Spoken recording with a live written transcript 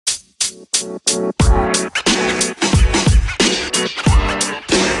All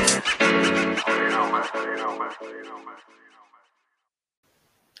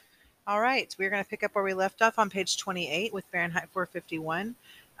right, we're going to pick up where we left off on page 28 with Fahrenheit 451.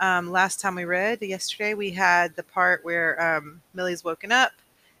 Last time we read, yesterday, we had the part where Millie's woken up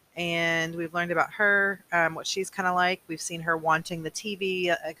and we've learned about her, what she's kind of like. We've seen her wanting the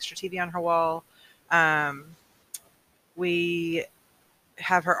TV, extra TV on her wall. We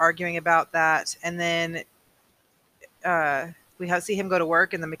have her arguing about that. And then uh, see him go to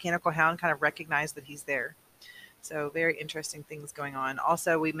work and the mechanical hound kind of recognize that he's there. So very interesting things going on.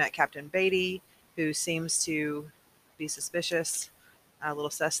 Also, we met Captain Beatty, who seems to be suspicious, a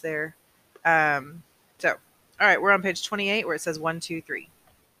little sus there. So, all right, we're on page 28 where it says 1, 2, 3.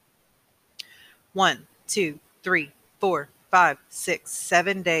 1, 2, 3, 4, 5, 6,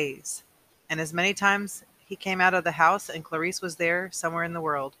 7 days. And as many times he came out of the house and Clarice was there somewhere in the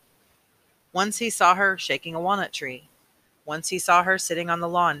world. Once he saw her shaking a walnut tree. Once he saw her sitting on the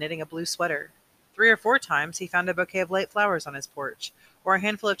lawn knitting a blue sweater. 3 or 4 times he found a bouquet of late flowers on his porch, or a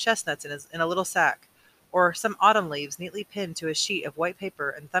handful of chestnuts in a little sack, or some autumn leaves neatly pinned to a sheet of white paper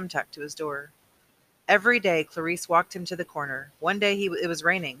and thumbtacked to his door. Every day Clarice walked him to the corner. One day it was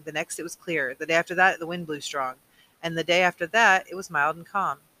raining, the next it was clear, the day after that the wind blew strong, and the day after that it was mild and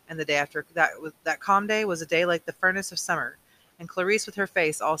calm, and the day after that calm day was a day like the furnace of summer, and Clarice with her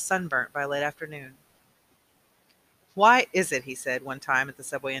face all sunburnt by late afternoon. "Why is it," he said one time at the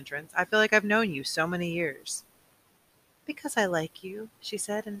subway entrance, "I feel like I've known you so many years?" "Because I like you," she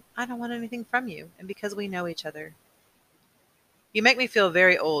said, "and I don't want anything from you, and because we know each other." "You make me feel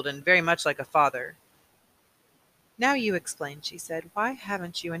very old and very much like a father." "Now you explain," she said. "Why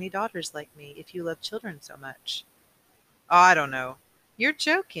haven't you any daughters like me, if you love children so much?" "Oh, I don't know." "You're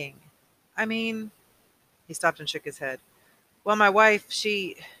joking." "I mean—" He stopped and shook his head. "Well, my wife,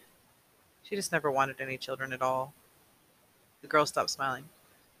 she just never wanted any children at all." The girl stopped smiling.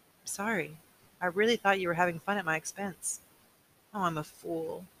 "I'm sorry. I really thought you were having fun at my expense." "Oh, I'm a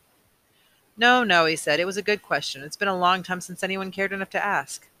fool." "No, no," he said. "It was a good question. It's been a long time since anyone cared enough to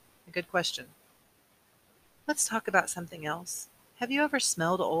ask. A good question." "Let's talk about something else. Have you ever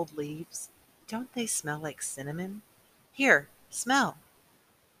smelled old leaves? Don't they smell like cinnamon? Here, smell."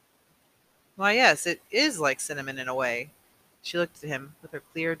 "Why, yes, it is like cinnamon in a way." She looked at him with her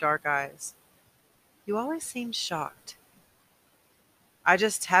clear, dark eyes. "You always seem shocked." I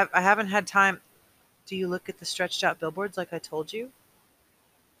haven't had time." "Do you look at the stretched out billboards like I told you?"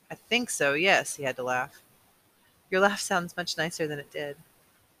 "I think so, yes," he had to laugh. "Your laugh sounds much nicer than it did."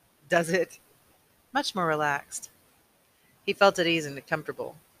 "Does it?" "Much more relaxed." He felt at ease and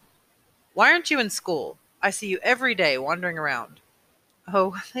comfortable. "Why aren't you in school? I see you every day wandering around."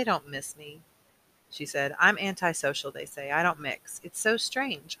 "Oh, they don't miss me," she said. "I'm antisocial, they say. I don't mix. It's so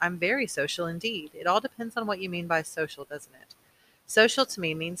strange. I'm very social indeed. It all depends on what you mean by social, doesn't it? Social to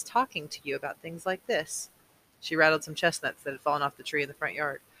me means talking to you about things like this." She rattled some chestnuts that had fallen off the tree in the front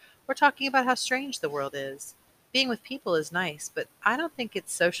yard. "We're talking about how strange the world is. Being with people is nice, but I don't think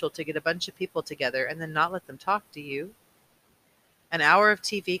it's social to get a bunch of people together and then not let them talk, do you? An hour of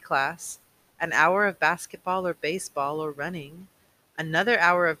TV class, an hour of basketball or baseball or running, another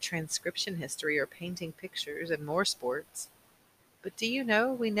hour of transcription history or painting pictures, and more sports. But do you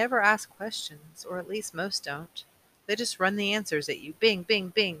know, we never ask questions, or at least most don't. They just run the answers at you, bing, bing,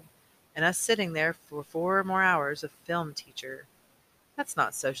 bing, and us sitting there for 4 more hours of film teacher. That's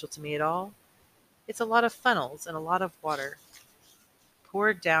not social to me at all. It's a lot of funnels and a lot of water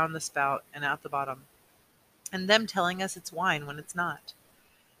poured down the spout and out the bottom, and them telling us it's wine when it's not.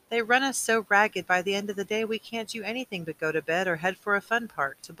 They run us so ragged by the end of the day we can't do anything but go to bed or head for a fun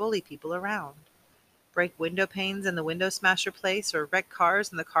park to bully people around. Break window panes in the window smasher place, or wreck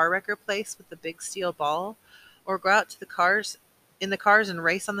cars in the car wrecker place with the big steel ball, or go out to the cars and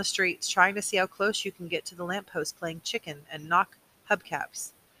race on the streets, trying to see how close you can get to the lamppost playing chicken and knock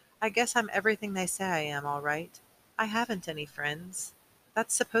hubcaps. I guess I'm everything they say I am, all right. I haven't any friends.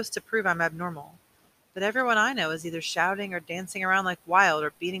 That's supposed to prove I'm abnormal. But everyone I know is either shouting or dancing around like wild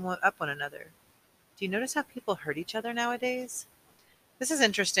or beating up one another. Do you notice how people hurt each other nowadays?" This is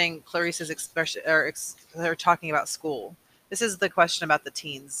interesting. Clarice's expression, they're talking about school. This is the question about the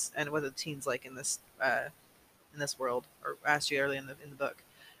teens and what the teens like in this world, or asked you early in the book.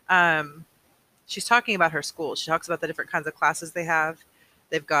 Um, she's talking about her school. She talks about the different kinds of classes they have.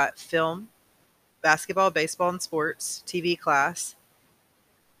 They've got film, basketball, baseball, and sports, TV class.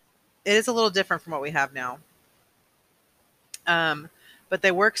 It is a little different from what we have now. Um, but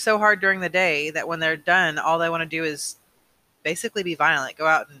they work so hard during the day that when they're done, all they want to do is basically be violent, go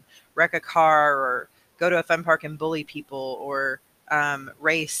out and wreck a car, or go to a fun park and bully people, or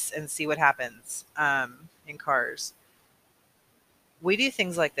race and see what happens in cars. We do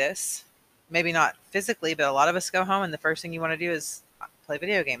things like this. Maybe not physically, but a lot of us go home and the first thing you want to do is play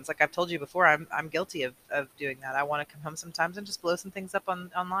video games. Like I've told you before, I'm guilty of doing that. I want to come home sometimes and just blow some things up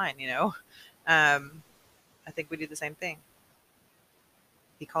online, you know. I think we do the same thing.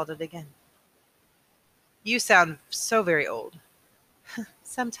 He called it again. You sound so very old.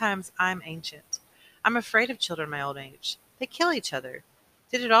 Sometimes I'm ancient. I'm afraid of children my old age. They kill each other.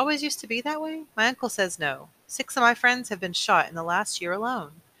 Did it always used to be that way? My uncle says no. 6 of my friends have been shot in the last year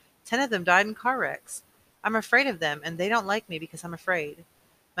alone. 10 of them died in car wrecks. I'm afraid of them, and they don't like me because I'm afraid.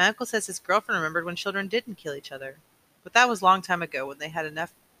 My uncle says his girlfriend remembered when children didn't kill each other. But that was a long time ago when they had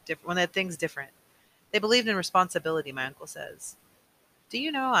when they had things different. They believed in responsibility, my uncle says. Do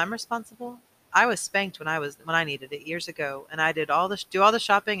you know I'm responsible? I was spanked when I needed it years ago, and I did do all the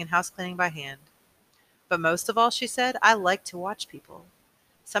shopping and house cleaning by hand. But most of all, she said, I like to watch people.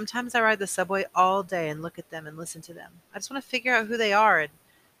 Sometimes I ride the subway all day and look at them and listen to them. I just want to figure out who they are and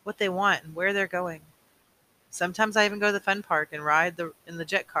what they want and where they're going. Sometimes I even go to the fun park and ride in the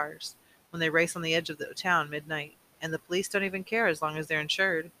jet cars when they race on the edge of the town midnight, and the police don't even care as long as they're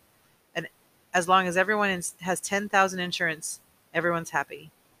insured. And as long as has 10,000 insurance, everyone's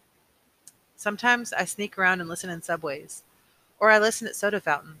happy. Sometimes I sneak around and listen in subways, or I listen at soda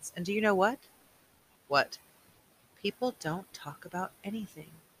fountains. And do you know what? What? People don't talk about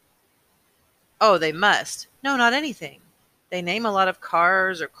anything. Oh, they must. No, not anything. They name a lot of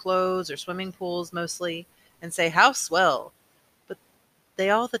cars or clothes or swimming pools mostly and say, how swell. But they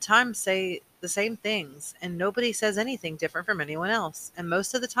all the time say the same things, and nobody says anything different from anyone else. And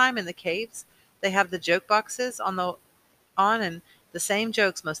most of the time in the caves, they have the joke boxes on and the same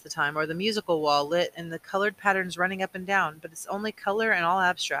jokes most of the time, or the musical wall lit and the colored patterns running up and down, but it's only color and all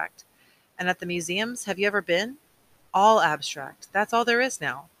abstract. And at the museums, have you ever been? All abstract. That's all there is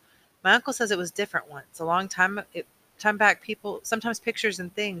now. My uncle says it was different once. A long time back, people sometimes pictures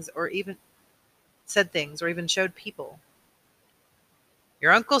and things, or even said things, or even showed people.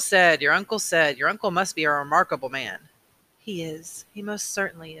 Your uncle said, your uncle said, your uncle must be a remarkable man. He is. He most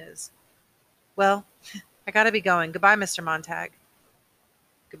certainly is. Well, I gotta be going. Goodbye, Mr. Montag.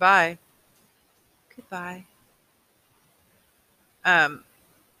 Goodbye. Goodbye. Um,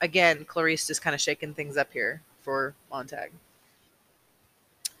 Again, Clarice just kind of shaking things up here for Montag.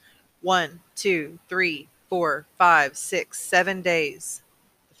 1, 2, 3, 4, 5, 6, 7 days.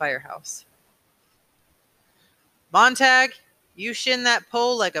 The firehouse. Montag, you shin that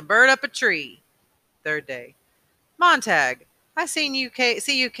pole like a bird up a tree. 3rd day. Montag, I see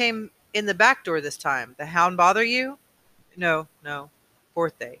you came in the back door this time. The hound bother you? No.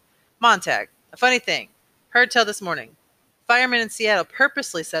 4th day. Montag, a funny thing. Heard tell this morning. Fireman in Seattle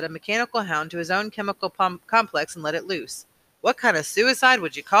purposely set a mechanical hound to his own chemical complex and let it loose. What kind of suicide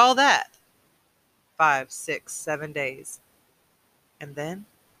would you call that? 5, 6, 7 days. And then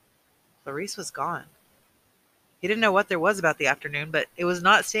Clarice was gone. He didn't know what there was about the afternoon, but it was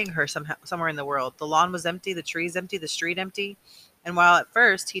not seeing her somewhere in the world. The lawn was empty, the trees empty, the street empty. And while at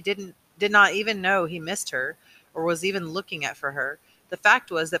first he did not even know he missed her or was even looking for her, the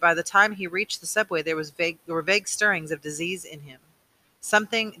fact was that by the time he reached the subway, there were vague stirrings of disease in him.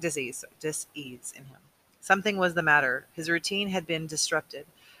 Dis-ease in him. Something was the matter. His routine had been disrupted.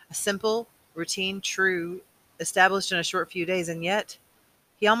 A simple routine, true, established in a short few days, and yet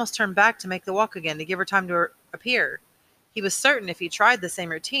he almost turned back to make the walk again, to give her time to appear. He was certain if he tried the same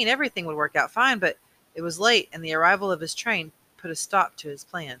routine, everything would work out fine, but it was late, and the arrival of his train put a stop to his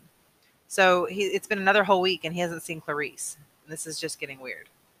plan. So it's been another whole week, and he hasn't seen Clarice. This is just getting weird.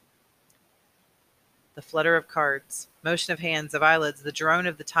 The flutter of cards, motion of hands, of eyelids, the drone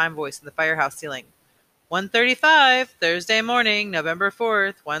of the time voice in the firehouse ceiling. 1:35, Thursday morning, November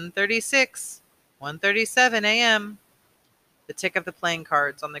 4th, 1:36, 1:37 a.m. The tick of the playing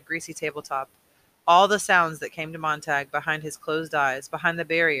cards on the greasy tabletop. All the sounds that came to Montag behind his closed eyes, behind the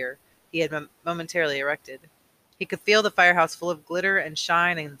barrier he had momentarily erected. He could feel the firehouse full of glitter and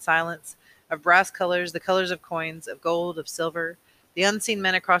shine and silence, of brass colors, the colors of coins, of gold, of silver. The unseen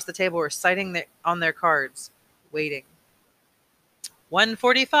men across the table were sighting on their cards, waiting.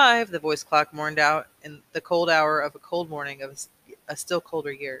 1:45, the voice clock mourned out in the cold hour of a cold morning of a still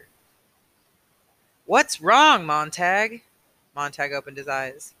colder year. What's wrong, Montag? Montag opened his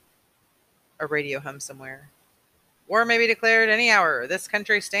eyes. A radio hummed somewhere. War may be declared any hour. This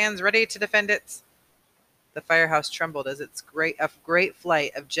country stands ready to defend its... The firehouse trembled as a great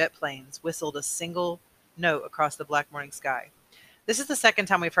flight of jet planes whistled a single note across the black morning sky. This is the second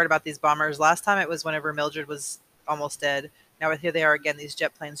time we've heard about these bombers. Last time it was whenever Mildred was almost dead. Now here they are again, these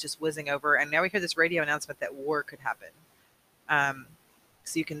jet planes just whizzing over. And now we hear this radio announcement that war could happen.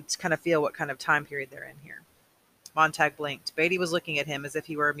 So you can kind of feel what kind of time period they're in here. Montag blinked. Beatty was looking at him as if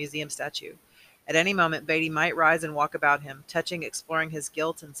he were a museum statue. At any moment, Beatty might rise and walk about him, touching, exploring his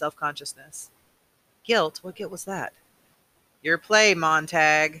guilt and self-consciousness. Guilt? What guilt was that? Your play,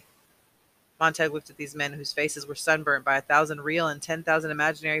 Montag. Montag looked at these men whose faces were sunburnt by 1,000 real and 10,000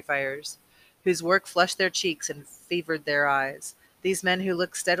 imaginary fires, whose work flushed their cheeks and fevered their eyes. These men who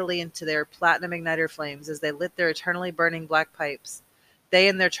looked steadily into their platinum igniter flames as they lit their eternally burning black pipes. They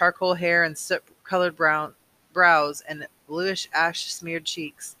in their charcoal hair and soot-colored brows and bluish ash-smeared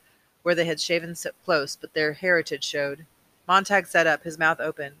cheeks, where they had shaven so close, but their heritage showed. Montag sat up, his mouth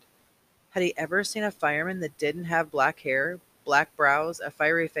opened. Had he ever seen a fireman that didn't have black hair, black brows, a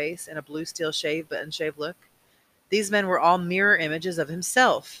fiery face, and a blue steel shave but unshaved look? These men were all mirror images of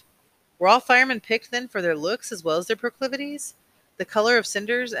himself. Were all firemen picked then for their looks as well as their proclivities? The color of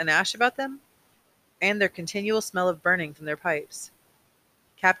cinders and ash about them? And their continual smell of burning from their pipes?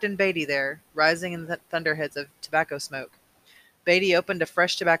 Captain Beatty there, rising in the thunderheads of tobacco smoke. Beatty opened a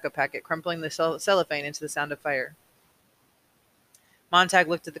fresh tobacco packet, crumpling the cellophane into the sound of fire. Montag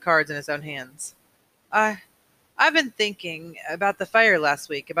looked at the cards in his own hands. I've been thinking about the fire last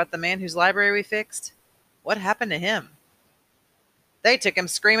week, about the man whose library we fixed. What happened to him? They took him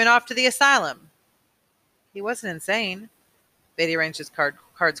screaming off to the asylum. He wasn't insane. Beatty arranged his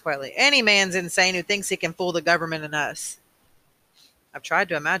cards quietly. Any man's insane who thinks he can fool the government and us. I've tried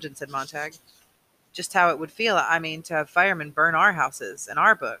to imagine, said Montag, just how it would feel, to have firemen burn our houses and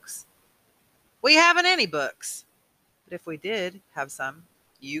our books. We haven't any books. But if we did have some.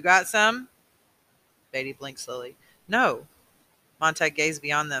 You got some? Beatty blinked slowly. No. Montag gazed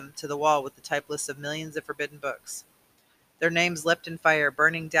beyond them to the wall with the type lists of millions of forbidden books. Their names leapt in fire,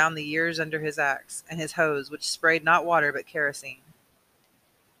 burning down the years under his axe, and his hose, which sprayed not water but kerosene.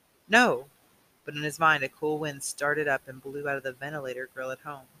 No. But in his mind a cool wind started up and blew out of the ventilator grill at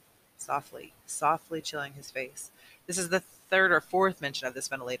home, softly, softly chilling his face. This is the third or fourth mention of this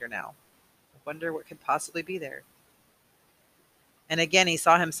ventilator now. I wonder what could possibly be there. And again he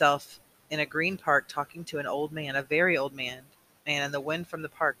saw himself in a green park talking to an old man, a very old man, and the wind from the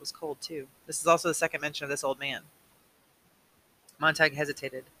park was cold too. This is also the second mention of this old man. Montag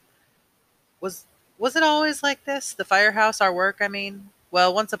hesitated. Was it always like this? The firehouse, our work,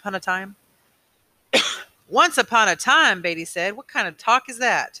 Well, once upon a time. Once upon a time, Beatty said. What kind of talk is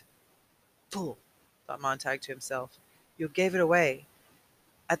that? Fool, thought Montag to himself. You gave it away.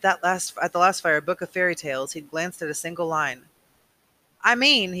 At the last fire, a book of fairy tales, he'd glanced at a single line.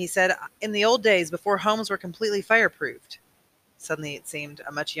 He said, in the old days before homes were completely fireproofed. Suddenly it seemed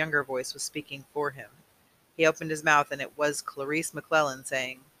a much younger voice was speaking for him. He opened his mouth, and it was Clarice McClellan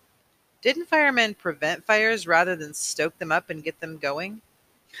saying, Didn't firemen prevent fires rather than stoke them up and get them going?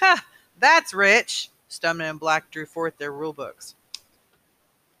 Ha! That's rich! Stoneman and Black drew forth their rule books.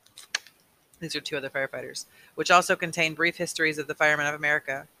 These are two other firefighters, which also contained brief histories of the firemen of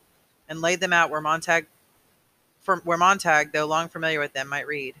America, and laid them out where Montag, though long familiar with them, might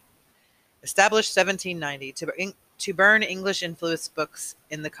read. Established 1790 to burn English-influenced books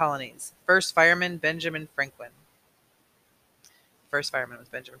in the colonies. First fireman, Benjamin Franklin. First fireman was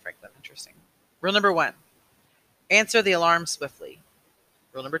Benjamin Franklin. Interesting. Rule number 1. Answer the alarm swiftly.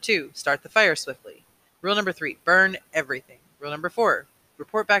 Rule number 2. Start the fire swiftly. Rule number 3. Burn everything. Rule number 4.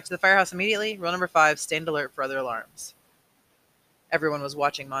 Report back to the firehouse immediately. Rule number 5. Stand alert for other alarms. Everyone was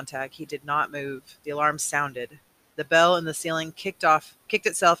watching Montag. He did not move. The alarm sounded. The bell in the ceiling kicked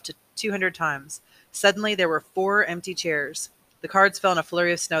itself to 200 times. Suddenly there were 4 empty chairs. The cards fell in a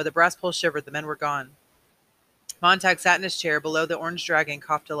flurry of snow. The brass pole shivered. The men were gone. Montag sat in his chair below the orange dragon,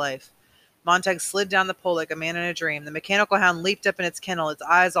 coughed to life. Montag slid down the pole like a man in a dream. The mechanical hound leaped up in its kennel, its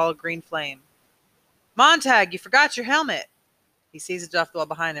eyes all green flame. Montag, you forgot your helmet! He seized it off the wall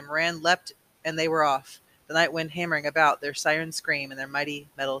behind him, ran, leapt, and they were off. The night wind hammering about, their siren scream, and their mighty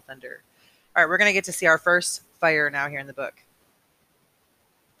metal thunder. All right, we're going to get to see our first fire now here in the book.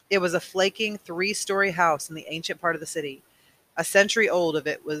 It was a flaking 3-story house in the ancient part of the city. A century old if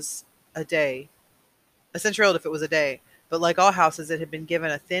it was a day. But like all houses, it had been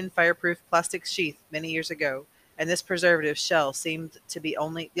given a thin, fireproof plastic sheath many years ago, and this preservative shell seemed to be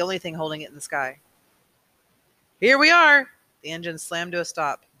the only thing holding it in the sky. Here we are! The engine slammed to a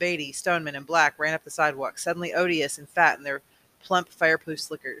stop. Beatty, Stoneman, and Black ran up the sidewalk, suddenly odious and fat in their plump, fireproof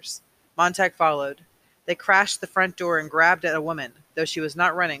slickers. Montag followed. They crashed the front door and grabbed at a woman. Though she was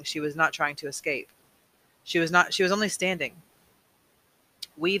not running, she was not trying to escape. She was only standing,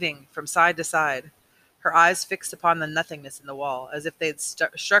 weaving from side to side, her eyes fixed upon the nothingness in the wall, as if they had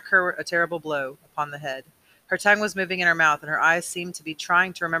struck her a terrible blow upon the head. Her tongue was moving in her mouth, and her eyes seemed to be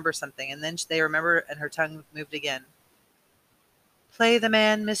trying to remember something, and then they remembered, and her tongue moved again. Play the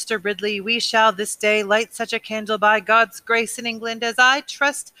man, Mr. Ridley. We shall this day light such a candle by God's grace in England as I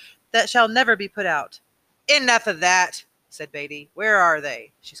trust that shall never be put out. Enough of that, said Beatty. Where are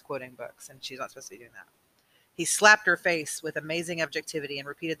they? She's quoting books, and she's not supposed to be doing that. He slapped her face with amazing objectivity and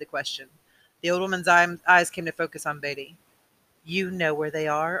repeated the question. The old woman's eyes came to focus on Beatty. You know where they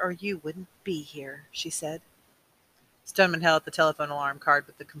are, or you wouldn't be here, she said. Stoneman held up the telephone alarm card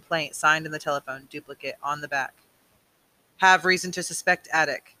with the complaint signed in the telephone duplicate on the back. Have reason to suspect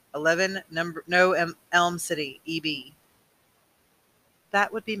attic. 11 Elm City, EB.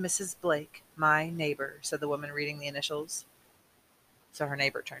 That would be Mrs. Blake, my neighbor, said the woman, reading the initials. So her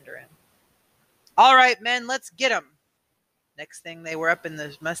neighbor turned her in. All right, men, let's get 'em. Next thing, they were up in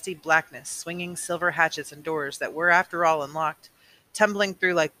the musty blackness, swinging silver hatchets and doors that were, after all, unlocked, tumbling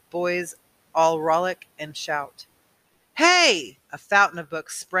through like boys all rollick and shout. Hey! A fountain of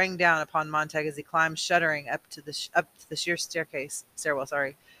books sprang down upon Montague as he climbed shuddering up the sheer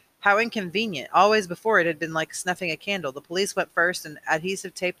stairwell. How inconvenient. Always before it had been like snuffing a candle. The police went first and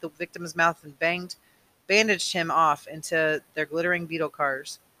adhesive taped the victim's mouth and bandaged him off into their glittering beetle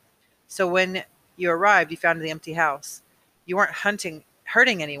cars. So when you arrived, you found the empty house. You weren't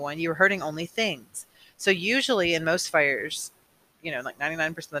hurting anyone. You were hurting only things. So usually in most fires, like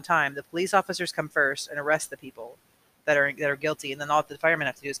 99% of the time, the police officers come first and arrest the people that are guilty, and then all the firemen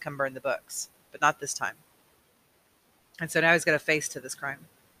have to do is come burn the books. But not this time. And so now he's got a face to this crime.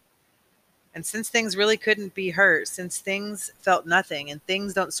 And since things really couldn't be hurt, since things felt nothing, and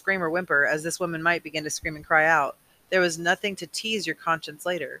things don't scream or whimper, as this woman might begin to scream and cry out, there was nothing to tease your conscience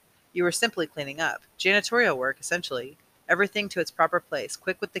later. You were simply cleaning up. Janitorial work, essentially. Everything to its proper place.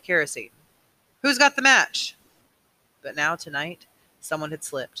 Quick with the kerosene. Who's got the match? But now, tonight, someone had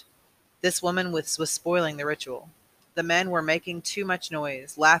slipped. This woman was spoiling the ritual. The men were making too much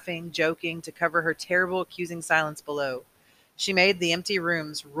noise, laughing, joking, to cover her terrible, accusing silence below. She made the empty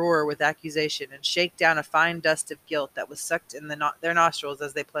rooms roar with accusation and shake down a fine dust of guilt that was sucked in their nostrils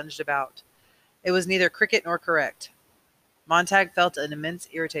as they plunged about. It was neither cricket nor correct. Montague felt an immense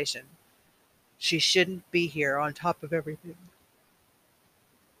irritation. She shouldn't be here on top of everything.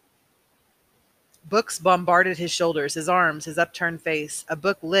 Books bombarded his shoulders, his arms, his upturned face. A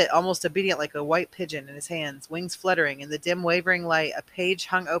book lit, almost obedient like a white pigeon in his hands, wings fluttering. In the dim wavering light, a page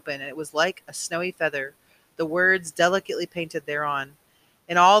hung open, and it was like a snowy feather, the words delicately painted thereon.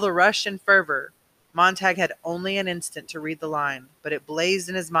 In all the rush and fervor, Montague had only an instant to read the line, but it blazed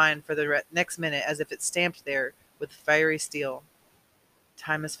in his mind for the next minute as if it stamped there with fiery steel.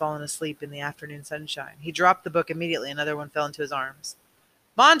 Time has fallen asleep in the afternoon sunshine. He dropped the book immediately. Another one fell into his arms.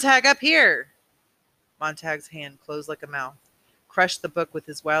 Montague, up here! Montague's hand closed like a mouth, crushed the book with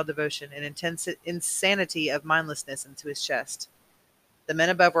his wild devotion and intense insanity of mindlessness into his chest. The men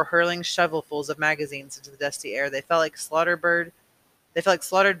above were hurling shovelfuls of magazines into the dusty air. They felt like slaughtered birds,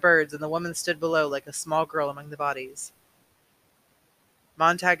 and the woman stood below like a small girl among the bodies.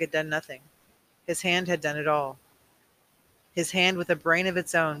 Montague had done nothing. His hand had done it all. His hand, with a brain of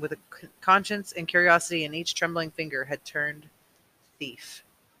its own, with a conscience and curiosity in each trembling finger, had turned thief.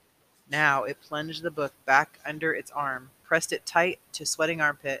 Now it plunged the book back under its arm, pressed it tight to sweating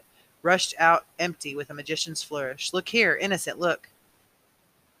armpit, rushed out empty with a magician's flourish. Look here, innocent, look.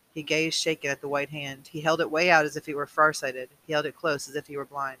 He gazed shaken at the white hand. He held it way out as if he were farsighted. He held it close as if he were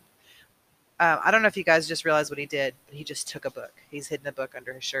blind. I don't know if you guys just realized what he did, but he just took a book. He's hidden a book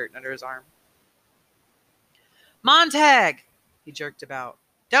under his shirt and under his arm. Montague! He jerked about.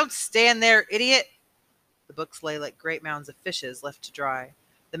 Don't stand there, idiot! The books lay like great mounds of fishes left to dry.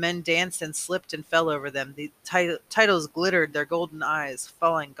 The men danced and slipped and fell over them. The titles glittered, their golden eyes,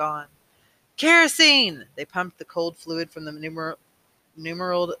 falling, gone. Kerosene! They pumped the cold fluid from the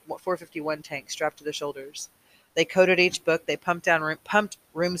numeraled 451 tank strapped to their shoulders. They coated each book. They pumped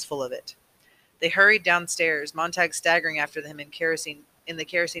rooms full of it. They hurried downstairs, Montague staggering after them in the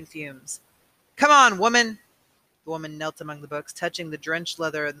kerosene fumes. Come on, woman! The woman knelt among the books, touching the drenched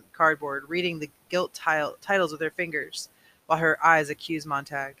leather and cardboard, reading the gilt titles with her fingers, while her eyes accused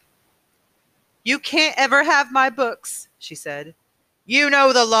Montague. You can't ever have my books, she said. You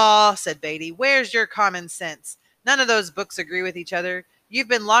know the law, said Beatty. Where's your common sense? None of those books agree with each other. You've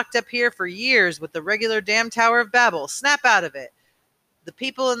been locked up here for years with the regular damn Tower of Babel. Snap out of it. The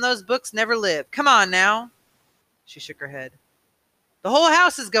people in those books never live. Come on now. She shook her head. The whole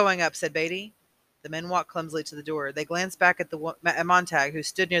house is going up, said Beatty. The men walked clumsily to the door. They glanced back at Montague, who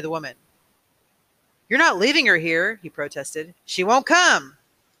stood near the woman. You're not leaving her here, he protested. She won't come.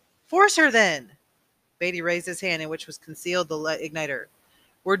 Force her then. Beatty raised his hand in which was concealed the igniter.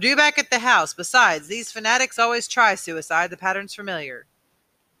 We're due back at the house. Besides, these fanatics always try suicide. The pattern's familiar.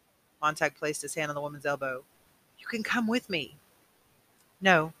 Montague placed his hand on the woman's elbow. You can come with me.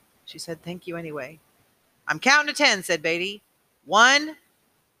 No, she said, thank you anyway. I'm counting to 10, said Beatty. 1,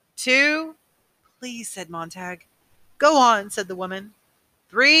 2. Please, said Montag. Go on, said the woman.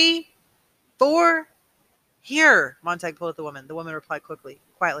 3, 4. Here, Montag pulled at the woman. The woman replied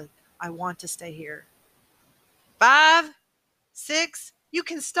quietly, I want to stay here. 5, 6. You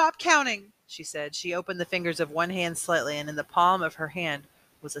can stop counting, she said. She opened the fingers of one hand slightly, and in the palm of her hand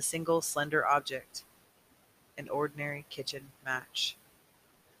was a single slender object, an ordinary kitchen match.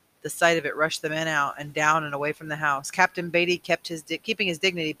 The sight of it rushed the men out and down and away from the house. Captain Beatty keeping his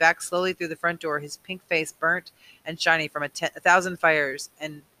dignity, backed slowly through the front door, his pink face burnt and shiny from a thousand fires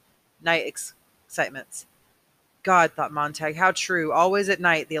and night excitements. God, thought Montag, how true. Always at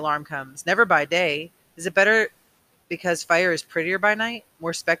night the alarm comes, never by day. Is it better because fire is prettier by night?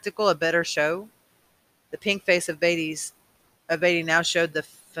 More spectacle, a better show? The pink face of Beatty now showed the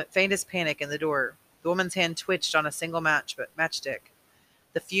faintest panic in the door. The woman's hand twitched on a single matchstick.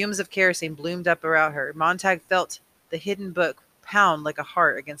 The fumes of kerosene bloomed up around her. Montag felt the hidden book pound like a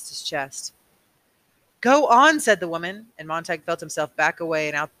heart against his chest. Go on, said the woman, and Montag felt himself back away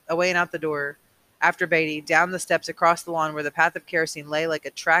and out the door, after Beatty, down the steps across the lawn where the path of kerosene lay like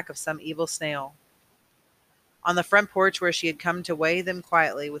a track of some evil snail. On the front porch where she had come to weigh them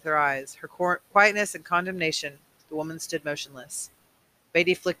quietly with her eyes, her quietness and condemnation, the woman stood motionless.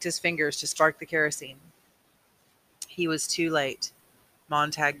 Beatty flicked his fingers to spark the kerosene. He was too late.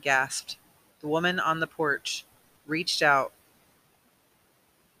 Montag gasped. The woman on the porch reached out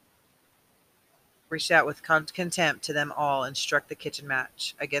with contempt to them all and struck the kitchen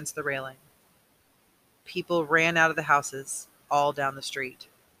match against the railing. People ran out of the houses, all down the street.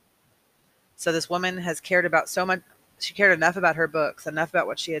 So this woman has cared about so much. She cared enough about her books, enough about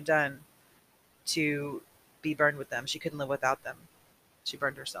what she had done to be burned with them. She couldn't live without them. She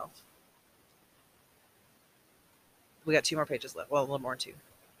burned herself. We got 2 more pages left. Well, a little more too.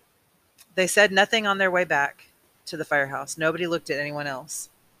 They said nothing on their way back to the firehouse. Nobody looked at anyone else.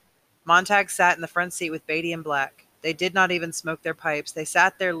 Montag sat in the front seat with Beatty and Black. They did not even smoke their pipes. They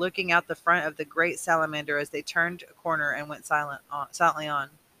sat there looking out the front of the great salamander as they turned a corner and went silently on.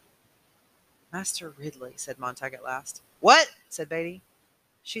 Master Ridley, said Montag at last. What? Said Beatty.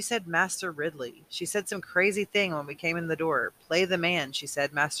 She said Master Ridley. She said some crazy thing when we came in the door. Play the man, she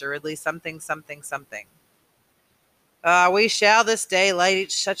said, Master Ridley, something, something, something. We shall this day light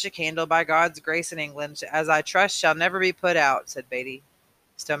each such a candle by God's grace in England, as I trust shall never be put out, said Beatty.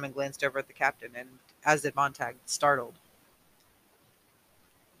 Stoneman glanced over at the captain, and as did Montag, startled.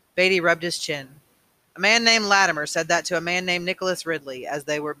 Beatty rubbed his chin. A man named Latimer said that to a man named Nicholas Ridley as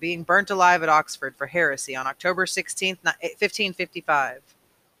they were being burnt alive at Oxford for heresy on October 16th, 1555.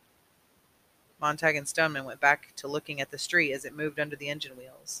 Montag and Stoneman went back to looking at the street as it moved under the engine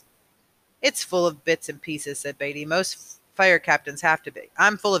wheels. It's full of bits and pieces, said Beatty. Most fire captains have to be.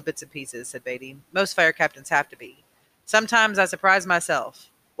 I'm full of bits and pieces, said Beatty. Most fire captains have to be. Sometimes I surprise myself.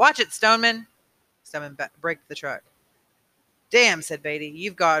 Watch it, Stoneman. Stoneman braked the truck. Damn, said Beatty.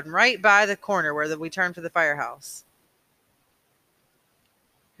 You've gone right by the corner where we turned for the firehouse.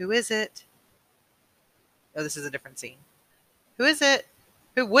 Who is it? Oh, this is a different scene. Who is it?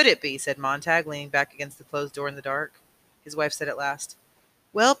 Who would it be? Said Montag, leaning back against the closed door in the dark. His wife said at last,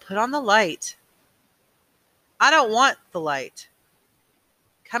 Well, put on the light. I don't want the light.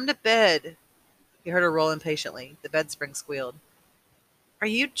 Come to bed. He heard her roll impatiently. The bed spring squealed. Are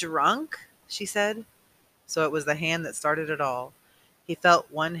you drunk? She said. So it was the hand that started it all. He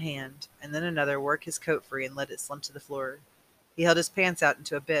felt one hand, and then another, work his coat free and let it slump to the floor. He held his pants out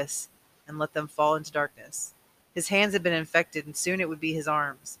into abyss and let them fall into darkness. His hands had been infected, and soon it would be his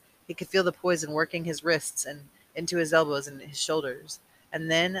arms. He could feel the poison working his wrists and into his elbows and his shoulders,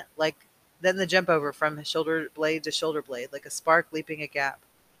 and then the jump over from his shoulder blade to shoulder blade, like a spark leaping a gap.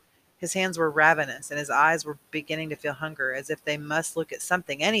 His hands were ravenous, and his eyes were beginning to feel hunger, as if they must look at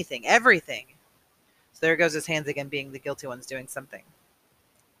something, anything, everything. So there goes his hands again, being the guilty ones doing something.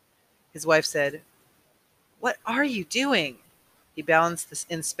 His wife said, What are you doing? He balanced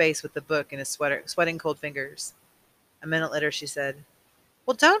in space with the book in his sweating cold fingers. A minute later, she said,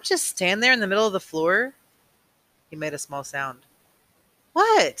 Well, don't just stand there in the middle of the floor. He made a small sound.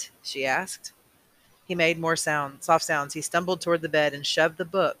 What? She asked. He made more soft sounds. He stumbled toward the bed and shoved the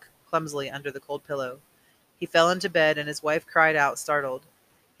book clumsily under the cold pillow. He fell into bed, and his wife cried out, startled.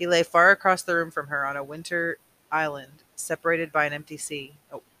 He lay far across the room from her on a winter island, separated by an empty sea.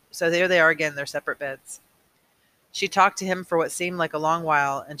 Oh, so there they are again, their separate beds. She talked to him for what seemed like a long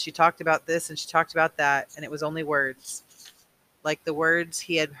while, and she talked about this and she talked about that, and it was only words. Like the words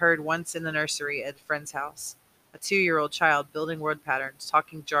he had heard once in the nursery at a friend's house. A 2-year-old child building word patterns,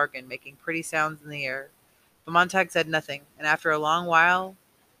 talking jargon, making pretty sounds in the air. But Montag said nothing, and after a long while,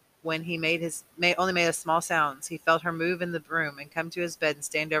 when he only made a small sounds, he felt her move in the room and come to his bed and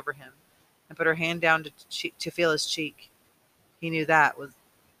stand over him, and put her hand down to feel his cheek. He knew that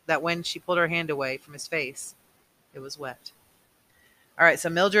when she pulled her hand away from his face, it was wet. All right, so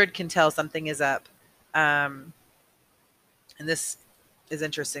Mildred can tell something is up, and this is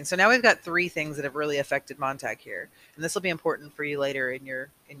interesting. So now we've got three things that have really affected Montag here, and this will be important for you later in your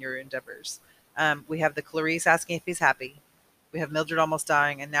endeavors. We have the Clarice asking if he's happy. We have Mildred almost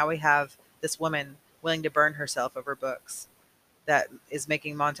dying, and now we have this woman willing to burn herself over books. That is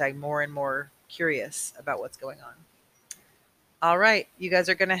making Montag more and more curious about what's going on. All right, you guys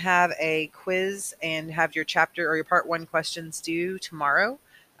are going to have a quiz and have your chapter or your part one questions due tomorrow.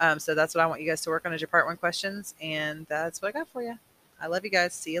 So that's what I want you guys to work on as your part one questions, and that's what I got for you. I love you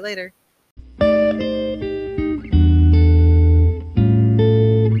guys. See you later.